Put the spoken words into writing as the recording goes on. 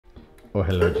Oh,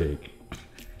 hello, Jake.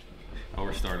 Oh,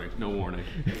 we're starting. No warning.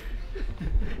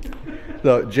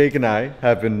 So Jake and I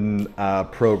have been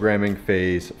programming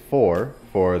phase 4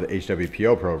 for the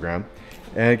HWPO program.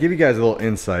 And to give you guys a little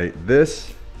insight,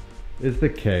 this is the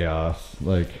chaos.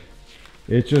 Like,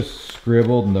 it's just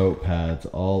scribbled notepads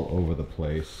all over the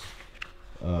place.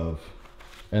 And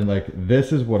like,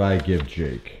 this is what I give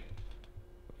Jake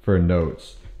for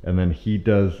notes. And then he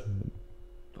does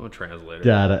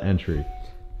data entry.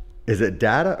 Is it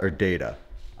data or data?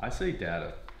 I say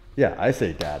data. Yeah, I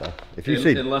say data. If you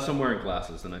say, unless I'm wearing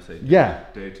glasses, then I say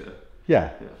data.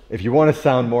 Yeah. If you want to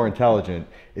sound more intelligent,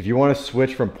 if you want to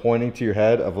switch from pointing to your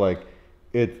head of like,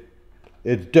 it's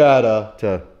data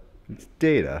to it's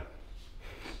data.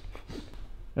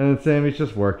 And then Sammy's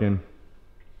just working,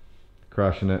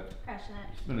 crushing it.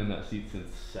 He's been in that seat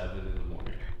since 7 in the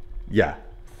morning. Yeah.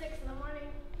 6 in the morning.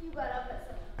 You got up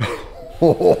at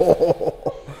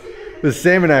 7. The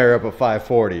Sam and I are up at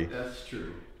 5:40. That's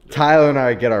true. Tyler and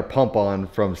I get our pump on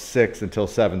from 6 until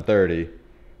 7:30,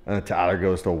 and then Tyler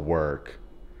goes to work.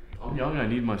 I'm young, I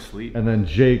need my sleep. And then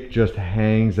Jake just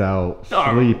hangs out,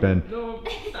 sleeping. No,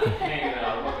 not hanging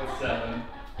out, I'm up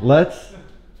at 7.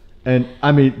 And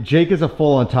I mean, Jake is a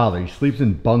full-on toddler. He sleeps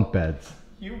in bunk beds.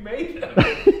 You made them.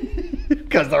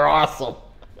 Because they're awesome.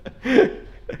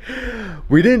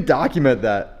 We didn't document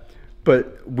that,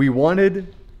 but we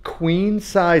wanted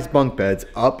queen-size bunk beds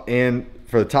up and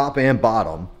for the top and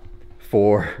bottom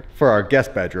for our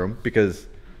guest bedroom because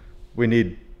we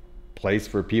need place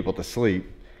for people to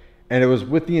sleep. And it was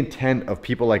with the intent of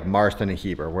people like Marston and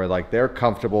Heber, where like they're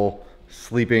comfortable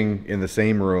sleeping in the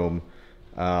same room,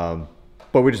 but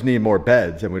we just need more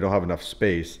beds and we don't have enough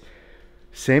space.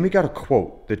 Sammy got a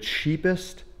quote. The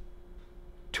cheapest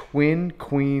twin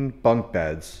queen bunk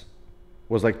beds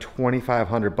was like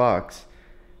 $2,500,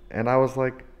 and I was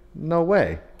like, no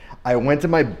way. I went to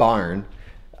my barn,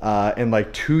 and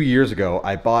like 2 years ago,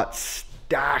 I bought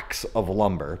stacks of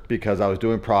lumber because I was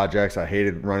doing projects. I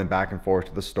hated running back and forth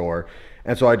to the store.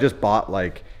 And so I just bought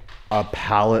like a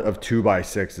pallet of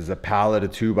 2x6s, a pallet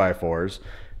of 2x4s.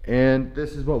 And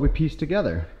this is what we pieced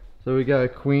together. So we got a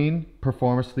queen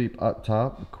performer sleep up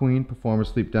top, a queen performer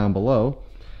sleep down below.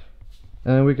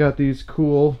 And then we got these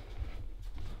cool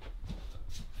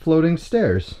floating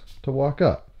stairs to walk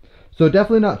up. So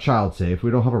definitely not child safe. We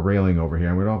don't have a railing over here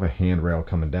and we don't have a handrail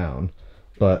coming down.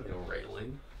 But No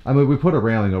railing. I mean, we put a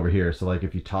railing over here, so like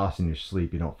if you toss in your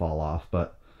sleep, you don't fall off.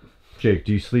 But Jake,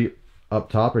 do you sleep up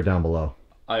top or down below?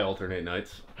 I alternate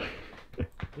nights.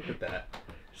 Look at that.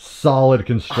 Solid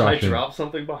construction. I dropped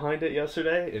something behind it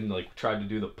yesterday and like tried to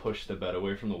do the push the bed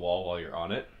away from the wall while you're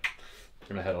on it.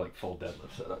 And I had like full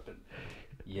deadlift set up and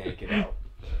yank it out.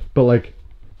 But like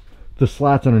the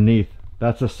slats underneath,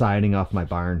 that's a siding off my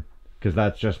barn because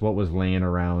that's just what was laying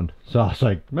around. So I was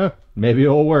like, maybe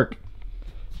it'll work.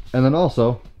 And then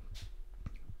also,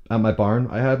 at my barn,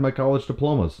 I had my college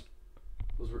diplomas.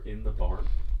 Those were in the barn?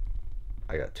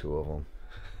 I got 2 of them.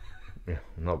 Yeah,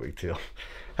 no big deal.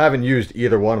 Haven't used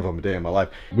either one of them a day in my life.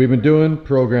 We've been doing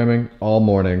programming all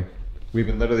morning. We've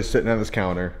been literally sitting at this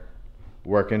counter,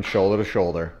 working shoulder to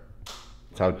shoulder.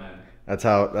 That's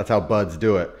how buds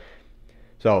do it.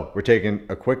 So we're taking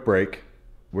a quick break.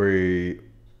 We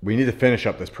need to finish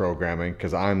up this programming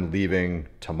because I'm leaving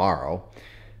tomorrow.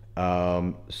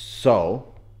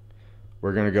 So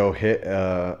we're gonna go hit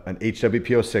an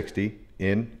HWPO 60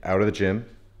 out of the gym.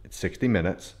 It's 60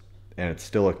 minutes and it's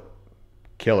still a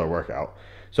killer workout.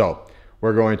 So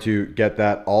we're going to get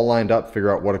that all lined up,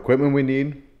 figure out what equipment we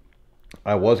need.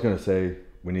 I was gonna say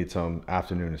we need some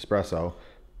afternoon espresso,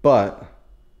 but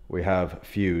we have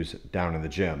Fuse down in the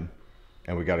gym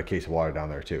and we got a case of water down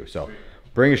there too. So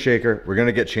bring a shaker, we're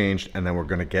gonna get changed and then we're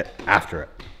gonna get after it.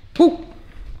 Woo!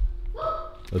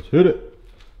 Let's hit it.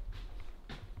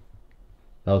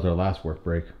 That was our last work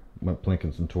break. Went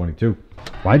plinking some 22.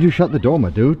 Why'd you shut the door, my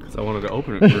dude? Because I wanted to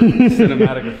open it for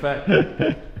cinematic effect.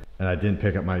 And I didn't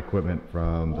pick up my equipment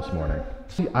from this morning.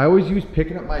 See, I always use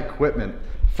picking up my equipment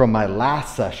from my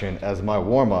last session as my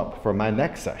warm-up for my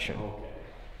next session.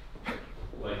 Okay.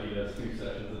 Like he does 2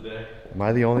 sessions a day. Am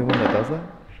I the only one that does that?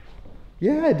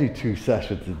 Yeah, I do 2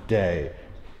 sessions a day.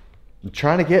 I'm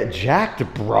trying to get jacked,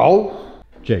 bro.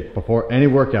 Jake, before any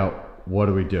workout, what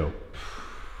do we do?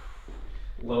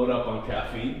 Load up on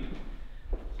caffeine.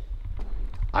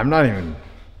 I'm not even...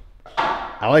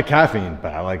 I like caffeine,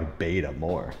 but I like beta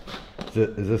more.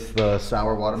 Is this the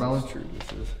sour watermelon? This is true,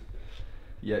 this is.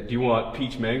 Yeah, do you want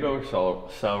peach mango or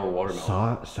sour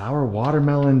watermelon? Sour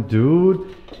watermelon,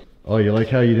 dude. Oh, you like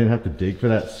how you didn't have to dig for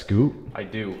that scoop? I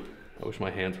do. I wish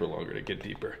my hands were longer to get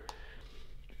deeper.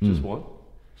 Just one?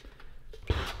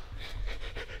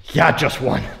 Yeah, just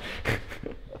one.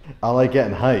 I like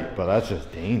getting hyped, but that's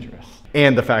just dangerous.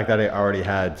 And the fact that I already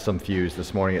had some Fuse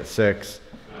this morning at 6.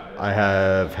 I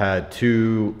have had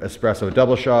 2 espresso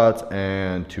double shots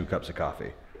and 2 cups of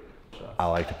coffee. I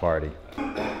like to party.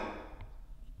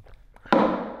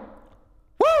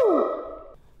 Woo!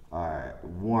 All right,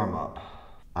 warm up.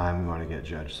 I'm going to get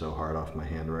judged so hard off my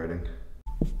handwriting.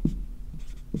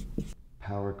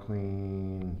 Power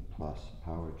clean plus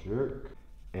power jerk.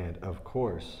 And of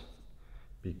course,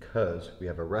 because we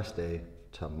have a rest day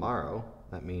tomorrow,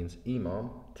 that means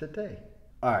EMOM today.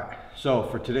 All right, so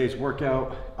for today's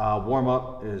workout, warm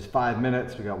up is 5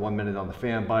 minutes. We got 1 minute on the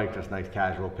fan bike, just nice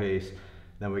casual pace.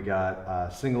 Then we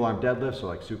got single arm deadlifts, so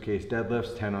like suitcase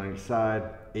deadlifts, 10 on each side,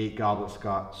 8 goblet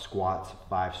squats,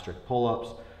 5 strict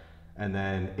pull-ups, and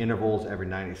then intervals every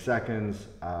 90 seconds,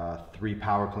 3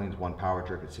 power cleans, 1 power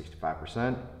jerk at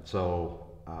 65%. So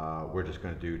we're just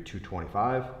gonna do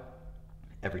 225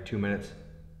 every 2 minutes,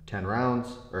 10 rounds,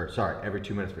 or sorry, every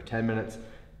 2 minutes for 10 minutes.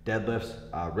 Deadlifts,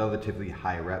 relatively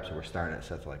high reps, so we're starting at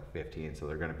sets of like 15, so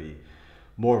they're gonna be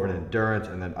more of an endurance,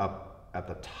 and then up at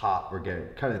the top, we're getting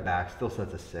kind of back, still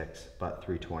sets of 6, but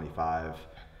 325.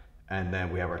 And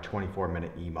then we have our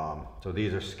 24-minute EMOM. So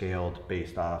these are scaled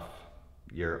based off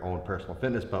your own personal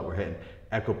fitness, but we're hitting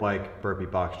echo bike, burpee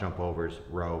box jump overs,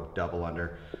 row, double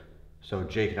under. So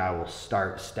Jake and I will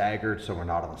start staggered, so we're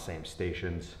not on the same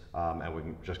stations, and we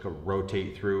can just go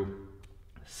rotate through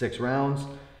 6 rounds.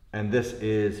 And this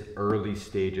is early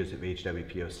stages of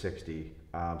HWPO 60.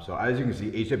 So as you can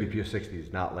see, HWPO 60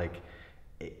 is not like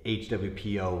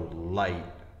HWPO light.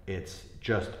 It's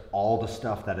just all the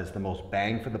stuff that is the most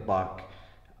bang for the buck,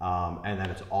 and then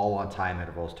it's all on time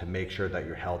intervals to make sure that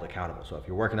you're held accountable. So if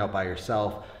you're working out by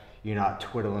yourself, you're not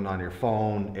twiddling on your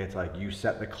phone. It's like you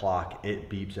set the clock, it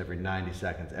beeps every 90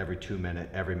 seconds, every 2 minutes,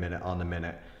 every minute on the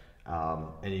minute,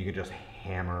 and you can just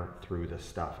hammer through the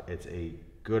stuff. It's a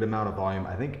good amount of volume.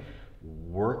 I think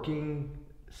working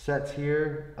sets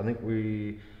here,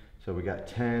 so we got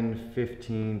 10,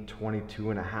 15, 22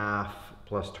 and a half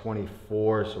plus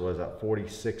 24, so what is that,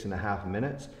 46 and a half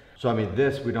minutes. So I mean,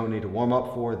 this we don't need to warm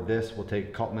up for. This will take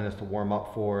a couple minutes to warm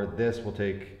up for. This will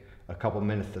take a couple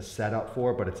minutes to set up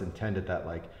for, but it's intended that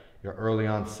like your early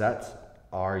on sets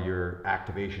are your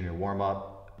activation, your warm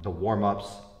up. The warm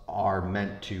ups are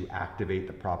meant to activate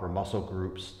the proper muscle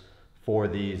groups for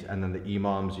these, and then the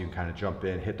EMOMs, you can kind of jump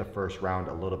in, hit the first round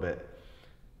a little bit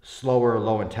slower,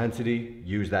 low intensity,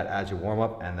 use that as your warm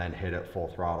up, and then hit it full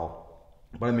throttle.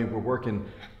 But I mean, we're working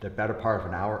the better part of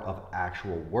an hour of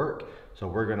actual work. So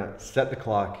we're gonna set the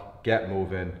clock, get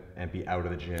moving, and be out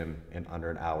of the gym in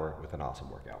under an hour with an awesome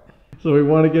workout. So we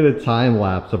want to get a time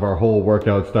lapse of our whole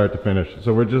workout start to finish.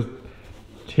 So we're just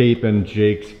taping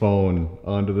Jake's phone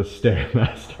onto the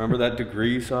Stairmaster. Remember that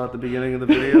degree you saw at the beginning of the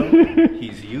video?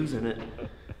 He's using it.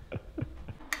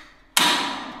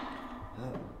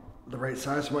 The right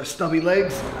size for my stubby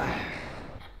legs.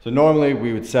 So normally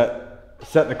we would set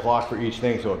the clock for each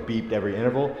thing so it beeped every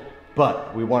interval,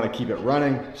 but we want to keep it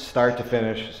running start to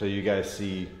finish so you guys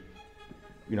see,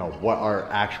 you know, what our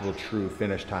actual true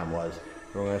finish time was.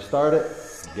 So we're going to start it,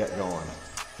 get going.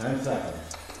 10 seconds.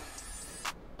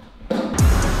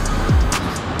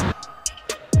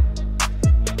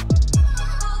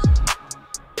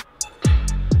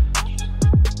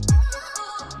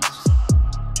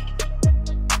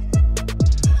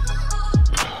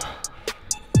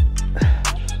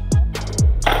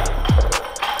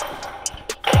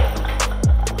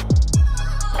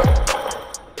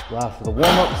 Last of the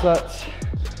warm-up sets.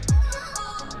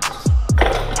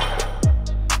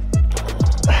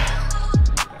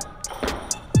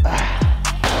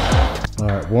 All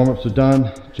right, warm-ups are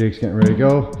done. Jake's getting ready to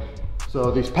go.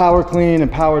 So these power clean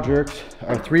and power jerks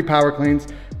are 3 power cleans,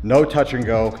 no touch and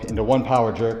go, into 1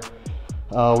 power jerk.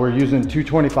 We're using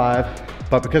 225,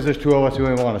 but because there's 2 of us, we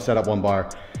only want to set up 1 bar.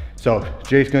 So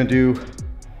Jake's gonna do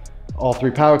all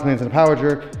 3 power cleans and a power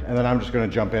jerk, and then I'm just gonna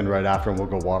jump in right after and we'll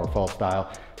go waterfall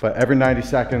style. But every 90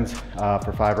 seconds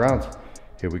for 5 rounds.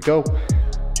 Here we go.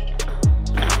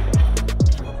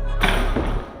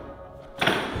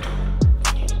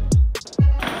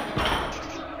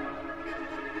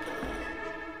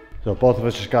 So both of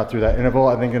us just got through that interval,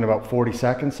 I think in about 40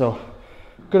 seconds. So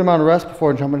good amount of rest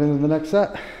before jumping into the next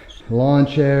set. Lawn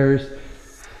chairs,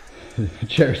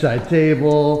 chair side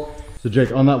table. So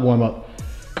Jake, on that warm up,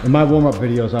 in my warm up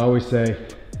videos, I always say,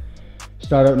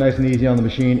 start out nice and easy on the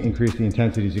machine, increase the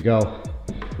intensity as you go.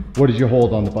 What did you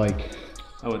hold on the bike?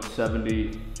 I went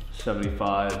 70,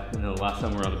 75, and then the last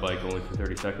time we were on the bike only for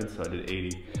 30 seconds, so I did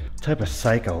 80. What type of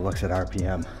psycho looks at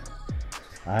RPM?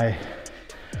 I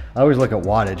always look at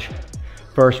wattage.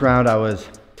 First round I was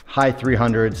high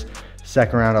 300s,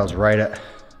 second round I was right at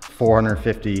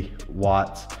 450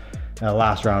 watts. And the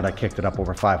last round I kicked it up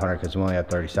over 500 because we only had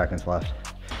 30 seconds left.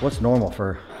 What's normal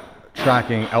for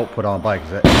tracking output on bike?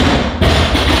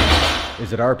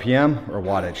 Is it RPM or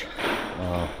wattage?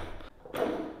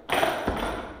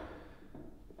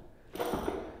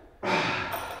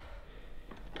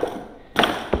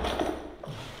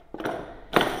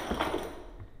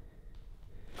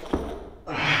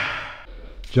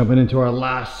 Jumping into our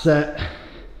last set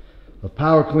of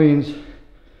power cleans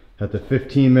at the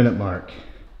 15-minute mark.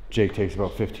 Jake takes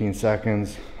about 15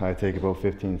 seconds. I take about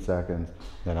 15 seconds.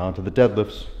 Then on to the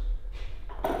deadlifts.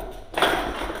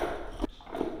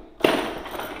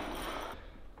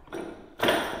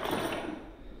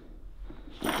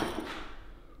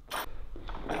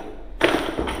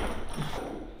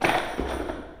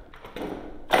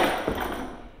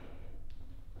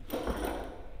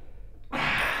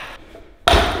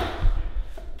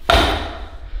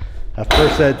 That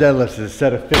first set of deadlifts is a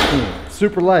set of 15.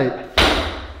 Super light.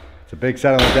 It's a big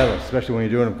set on the deadlifts, especially when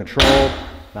you're doing them controlled,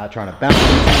 not trying to bounce them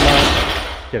too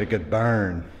much. Get a good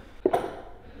burn.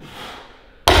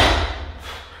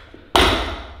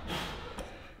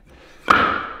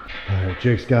 All right,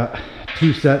 Jake's got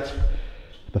 2 sets,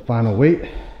 the final weight,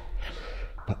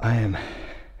 but I am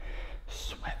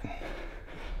sweating.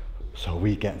 So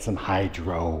we get some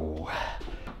hydro.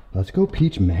 Let's go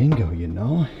peach mango, you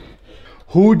know?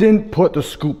 Who didn't put the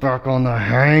scoop back on the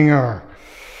hanger?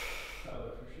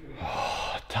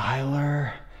 Oh,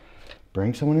 Tyler.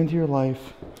 Bring someone into your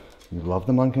life, you love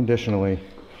them unconditionally,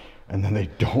 and then they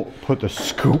don't put the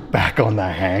scoop back on the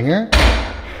hanger?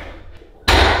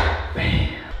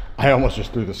 Man. I almost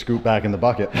just threw the scoop back in the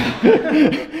bucket.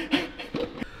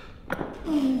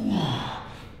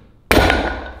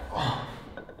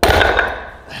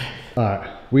 All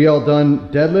right, we all done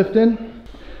deadlifting?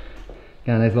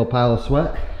 Got a nice little pile of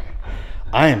sweat.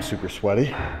 I am super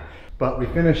sweaty, but we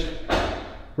finished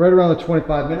right around the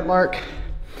 25-minute mark.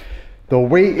 The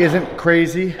weight isn't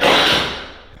crazy.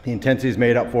 The intensity is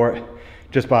made up for it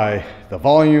just by the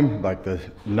volume, like the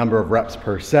number of reps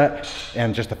per set,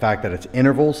 and just the fact that it's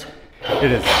intervals.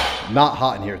 It is not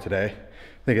hot in here today.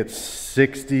 I think it's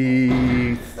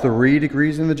 63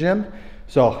 degrees in the gym.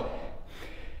 So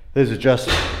this is just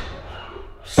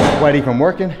sweaty from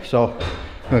working. So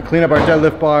I'm gonna clean up our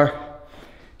deadlift bar,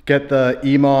 get the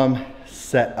EMOM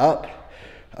set up.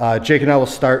 Jake and I will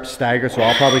start staggered, so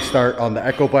I'll probably start on the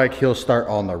Echo bike, he'll start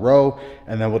on the row,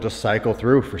 and then we'll just cycle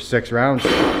through for 6 rounds,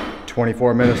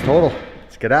 24 minutes total.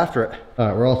 Let's get after it. All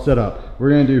right, we're all set up.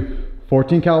 We're gonna do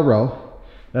 14 cal row.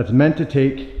 That's meant to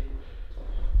take,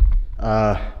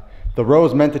 the row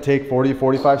is meant to take 40 to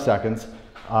 45 seconds.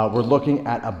 We're looking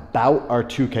at about our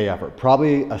 2K effort,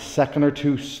 probably a second or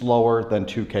 2 slower than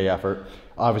 2K effort.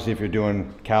 Obviously, if you're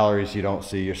doing calories, you don't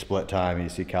see your split time, you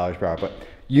see calories per hour, but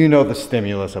you know the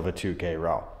stimulus of a 2K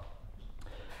row.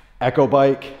 Echo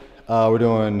bike, we're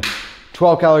doing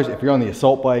 12 calories. If you're on the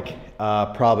assault bike,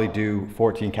 probably do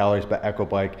 14 calories, but Echo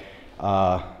bike,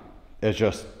 it's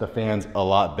just the fan's a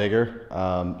lot bigger,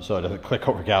 so it doesn't click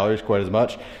over calories quite as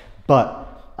much.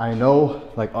 But I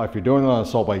know, like, if you're doing it on an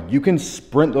assault bike, you can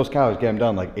sprint those calories, get them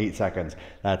done in like 8 seconds.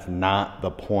 That's not the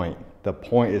point. The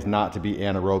point is not to be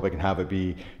anaerobic and have it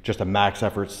be just a max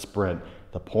effort sprint.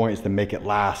 The point is to make it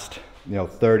last, you know,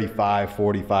 35,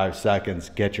 45 seconds,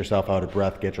 get yourself out of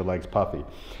breath, get your legs puffy.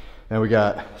 And we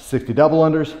got 60 double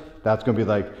unders. That's gonna be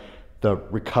like the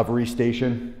recovery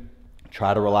station.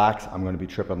 Try to relax. I'm gonna be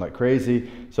tripping like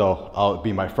crazy. So I'll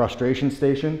be my frustration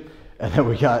station. And then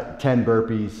we got 10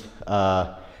 burpees.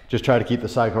 Just try to keep the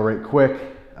cycle rate quick,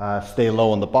 stay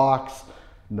low in the box,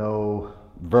 no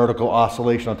vertical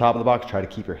oscillation on top of the box. Try to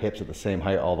keep your hips at the same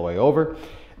height all the way over.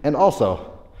 And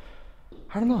also,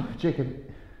 I don't know, Jacob,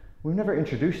 we've never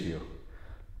introduced you.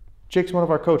 Jake's one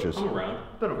of our coaches. I'm around,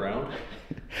 been around.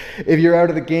 If you're out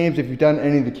of the games, if you've done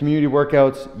any of the community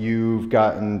workouts, you've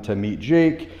gotten to meet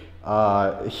Jake.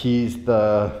 He's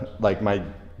the, like, my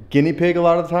guinea pig a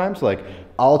lot of the times. Like,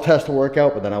 I'll test a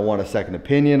workout, but then I want a second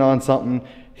opinion on something.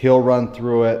 He'll run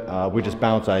through it. We just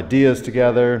bounce ideas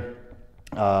together.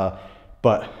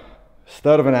 But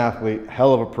stud of an athlete,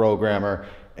 hell of a programmer,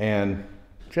 and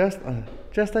just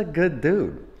a good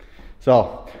dude.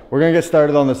 So we're gonna get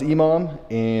started on this EMOM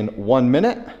in 1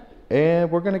 minute,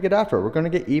 and we're gonna get after it. We're gonna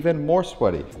get even more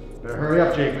sweaty. Better hurry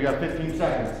up, Jake. We got 15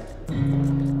 seconds.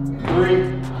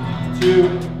 3, 2,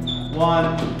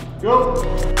 1, go.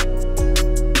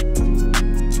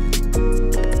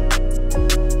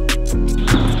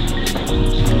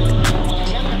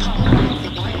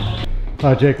 All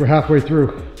right, Jake, we're halfway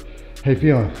through. How you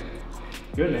feeling?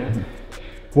 Good, man.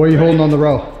 What are you holding on the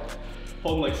row?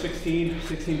 Holding like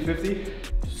 1650.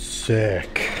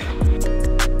 Sick.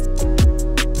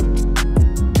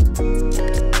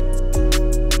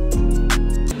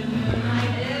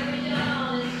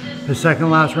 The second to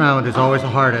last round is always the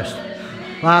hardest.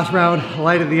 Last round,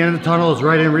 light at the end of the tunnel is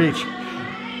right in reach.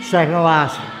 Second to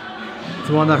last, it's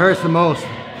the one that hurts the most.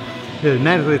 It is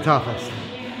mentally the toughest.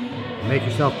 Make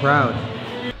yourself proud.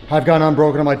 I've gone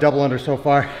unbroken on my double under so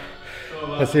far.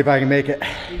 Let's see if I can make it.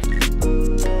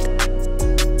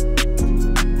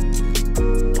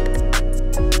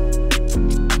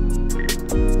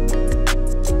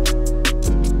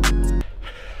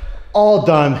 All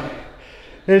done.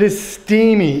 It is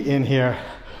steamy in here.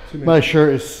 My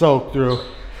shirt is soaked through.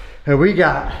 And we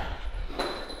got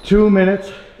 2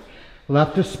 minutes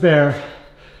left to spare.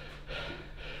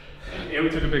 Yeah, we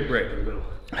took a big break in the middle.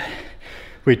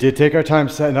 We did take our time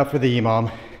setting up for the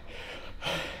EMOM.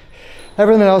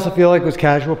 Everything else I feel like was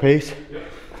casual pace. Yep.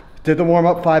 Did the warm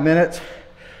up 5 minutes.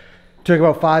 Took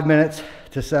about 5 minutes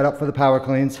to set up for the power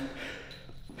cleans.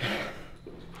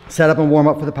 Set up and warm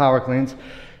up for the power cleans.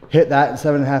 Hit that in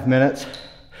 7.5 minutes.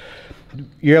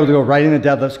 You're able to go right into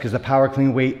deadlifts because the power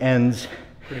clean weight ends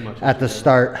pretty much at the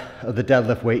start of the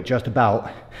deadlift weight, just about.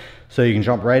 So you can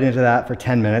jump right into that for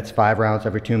 10 minutes, 5 rounds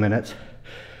every 2 minutes.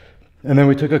 And then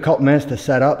we took a couple minutes to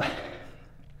set up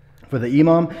for the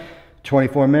EMOM,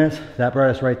 24 minutes. That brought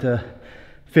us right to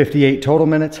 58 total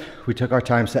minutes. We took our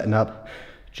time setting up.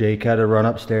 Jake had to run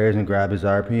upstairs and grab his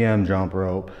RPM jump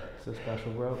rope. It's a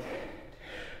special rope.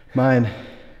 Mine,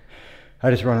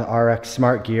 I just run an RX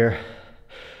Smart Gear.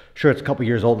 Sure, it's a couple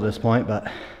years old at this point,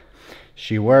 but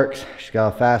she works. She's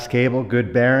got a fast cable,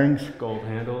 good bearings. Gold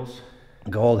handles.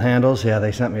 Gold handles, yeah,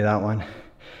 they sent me that one.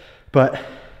 But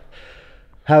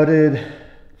how did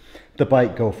the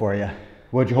bike go for you?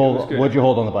 What'd you hold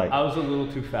on the bike? I was a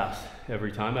little too fast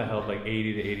every time. I held like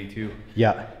 80 to 82.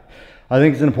 Yeah, I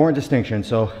think it's an important distinction.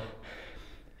 So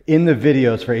in the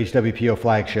videos for HWPO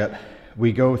Flagship,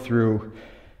 we go through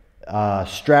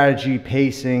strategy,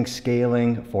 pacing,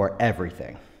 scaling for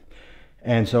everything.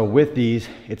 And so with these,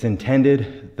 it's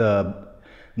intended, the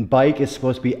bike is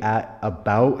supposed to be at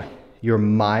about your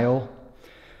mile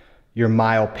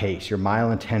pace, your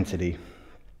mile intensity.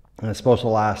 And it's supposed to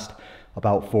last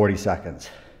about 40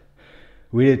 seconds.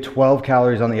 We did 12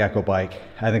 calories on the Echo bike.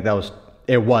 I think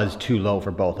it was too low for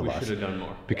both of us. We should have done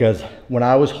more. Because when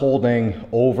I was holding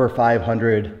over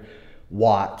 500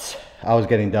 watts, I was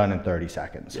getting done in 30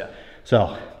 seconds. Yeah.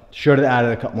 So should have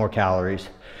added a couple more calories.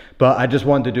 But I just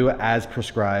wanted to do it as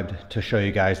prescribed to show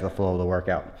you guys the flow of the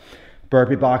workout.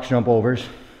 Burpee box jump overs.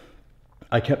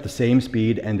 I kept the same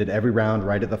speed, ended every round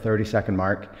right at the 30-second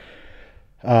mark.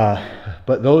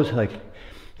 But those, like,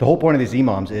 the whole point of these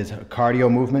EMOMs is a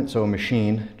cardio movement, so a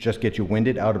machine just gets you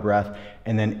winded, out of breath,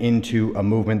 and then into a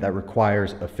movement that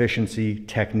requires efficiency,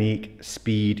 technique,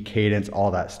 speed, cadence, all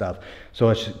that stuff. So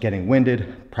it's just getting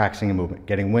winded, practicing a movement,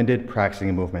 getting winded, practicing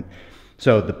a movement.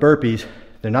 So the burpees,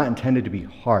 they're not intended to be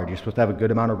hard. You're supposed to have a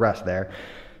good amount of rest there.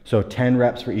 So 10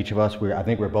 reps for each of us. I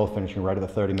think we're both finishing right at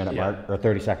the 30-minute mark, or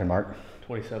 30-second mark.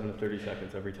 27 to 30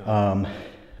 seconds every time.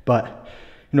 But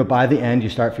you know, by the end, you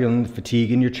start feeling the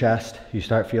fatigue in your chest. You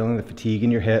start feeling the fatigue in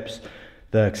your hips,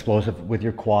 the explosive with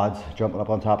your quads, jumping up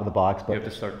on top of the box. But you have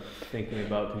to start thinking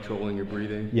about controlling your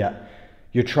breathing. Yeah.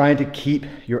 You're trying to keep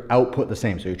your output the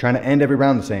same. So you're trying to end every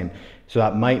round the same. So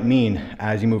that might mean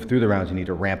as you move through the rounds, you need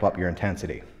to ramp up your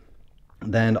intensity.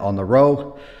 Then on the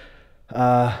row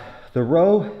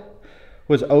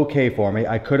was okay for me.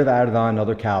 I could have added on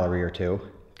another calorie or two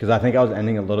because I think I was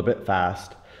ending a little bit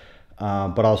fast.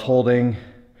 But I was holding,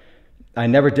 I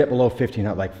never dipped below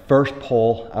 1500. Like first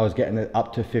pull, I was getting it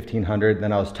up to 1500.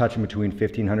 Then I was touching between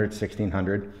 1500,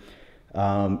 1600.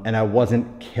 And I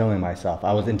wasn't killing myself.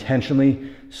 I was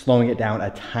intentionally slowing it down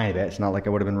a tiny bit. It's not like I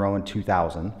would have been rowing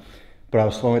 2000, but I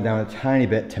was slowing it down a tiny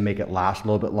bit to make it last a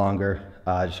little bit longer.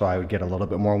 So I would get a little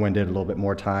bit more winded, a little bit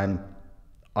more time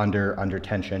under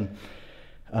tension.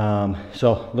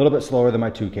 So a little bit slower than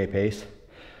my 2K pace,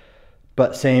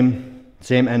 but same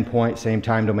endpoint, same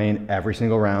time domain every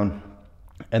single round.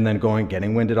 And then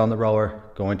getting winded on the rower,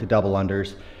 going to double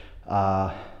unders,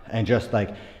 and just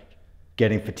like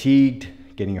getting fatigued,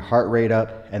 getting your heart rate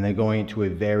up, and then going to a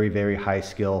very, very high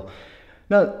skill.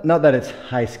 Not that it's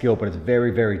high skill, but it's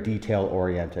very, very detail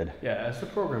oriented. Yeah, as the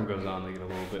program goes on, they get a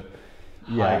little bit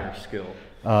higher skill.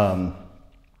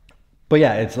 But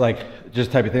yeah, it's like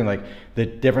just type of thing, like the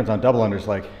difference on double unders,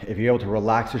 like if you're able to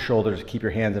relax your shoulders, keep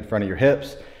your hands in front of your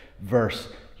hips,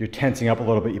 versus you're tensing up a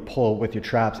little bit, you pull with your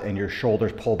traps and your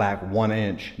shoulders pull back 1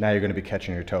 inch, now you're gonna be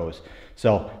catching your toes.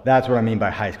 So that's what I mean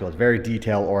by high skill. It's very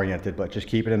detail oriented, but just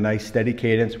keep it a nice steady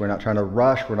cadence. We're not trying to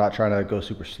rush, we're not trying to go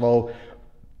super slow.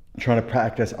 trying to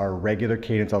practice our regular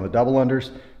cadence on the double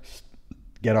unders,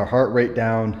 get our heart rate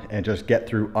down, and just get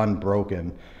through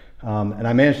unbroken. And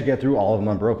I managed to get through all of them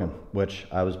unbroken, which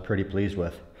I was pretty pleased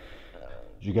with.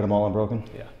 Did you get them all unbroken?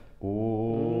 Yeah.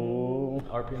 Ooh.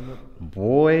 RPM.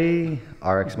 Boy,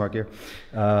 RX Smart Gear.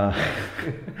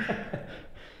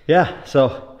 Yeah,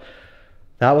 so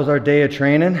that was our day of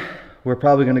training. We're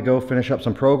probably gonna go finish up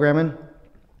some programming.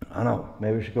 I don't know,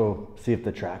 maybe we should go see if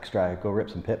the track's dry, go rip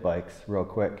some pit bikes real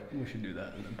quick. We should do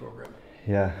that and then program.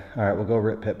 Yeah, all right, we'll go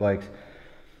rip pit bikes.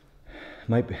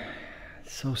 Might be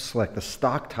so slick. The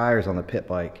stock tires on the pit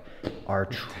bike are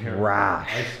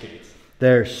trash. Ice skates.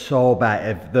 They're so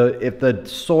bad. If the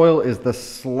soil is the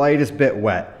slightest bit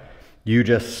wet, you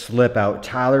just slip out.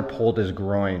 Tyler pulled his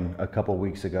groin a couple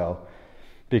weeks ago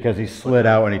because he slid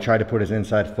out and he tried to put his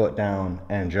inside foot down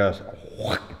and just.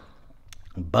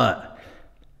 But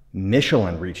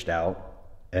Michelin reached out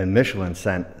and Michelin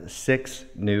sent 6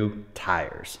 new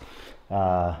tires.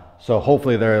 So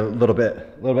hopefully they're a little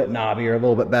bit knobby or a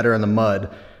little bit better in the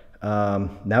mud.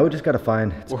 Now we just got to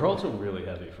find. We're also really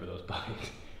heavy for those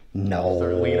bikes. No,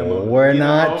 them we're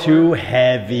not too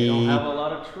heavy. They don't have a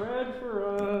lot of tread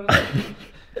for us.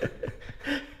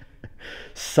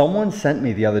 Someone sent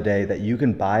me the other day that you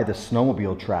can buy the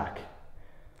snowmobile track.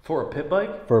 For a pit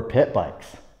bike? For pit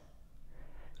bikes.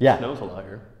 Yeah. Snow's a lot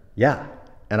here. Yeah.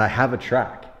 And I have a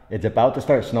track. It's about to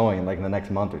start snowing like in the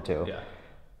next month or 2. Yeah.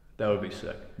 That would be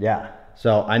sick. Yeah.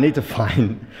 So I need to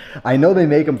find, I know they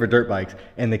make them for dirt bikes,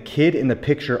 and the kid in the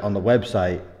picture on the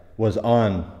website was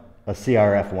on a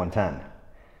CRF 110.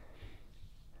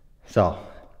 So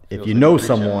if you know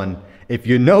someone,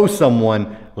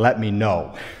 let me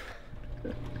know.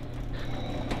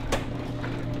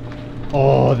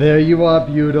 Oh, there you are,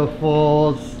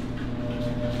 beautifuls.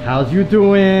 How's you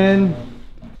doing?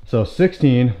 So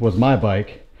 16 was my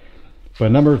bike,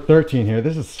 but number 13 here,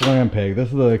 this is Slam Pig. This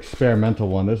is the experimental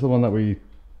one. This is the one that we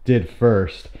did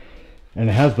first, and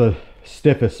it has the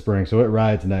stiffest spring, so it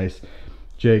rides nice.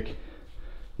 Jake,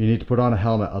 you need to put on a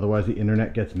helmet, otherwise the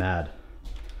internet gets mad.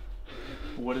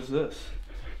 What is this?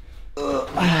 You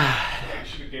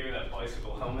should have gave me that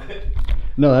bicycle helmet.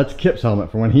 No, that's Kip's helmet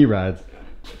for when he rides.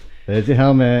 There's your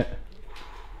helmet.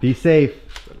 Be safe.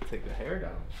 Gotta take the hair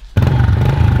down.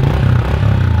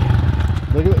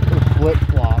 Look at the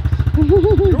flip-flops.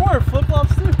 You're wearing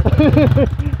flip-flops too?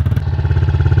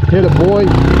 Hit it, boy.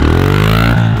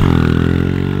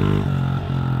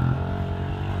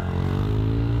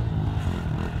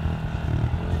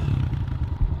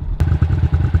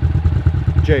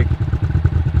 Jake,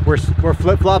 were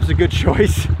flip-flops a good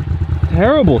choice?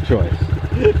 Terrible choice.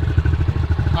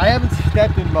 I haven't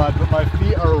stepped in mud, but my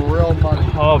feet are real muddy.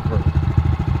 Cover.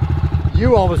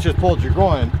 You almost just pulled your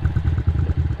groin.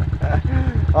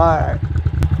 Alright,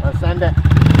 let's send it.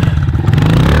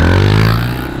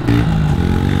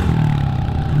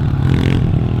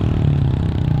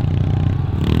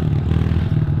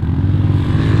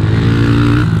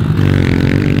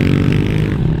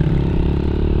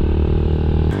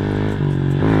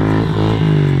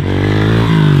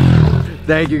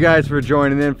 Thank you guys for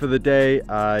joining in for the day.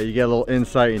 You get a little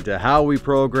insight into how we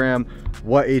program,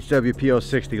 what HWPO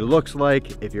 60 looks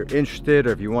like. If you're interested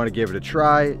or if you want to give it a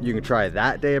try, you can try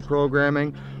that day of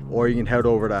programming, or you can head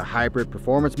over to Hybrid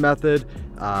Performance Method,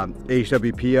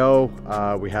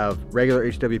 HWPO. We have regular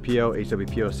HWPO,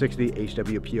 HWPO 60,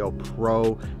 HWPO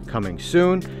Pro coming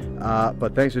soon.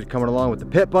 But thanks for coming along with the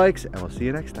pit bikes, and we'll see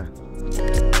you next time.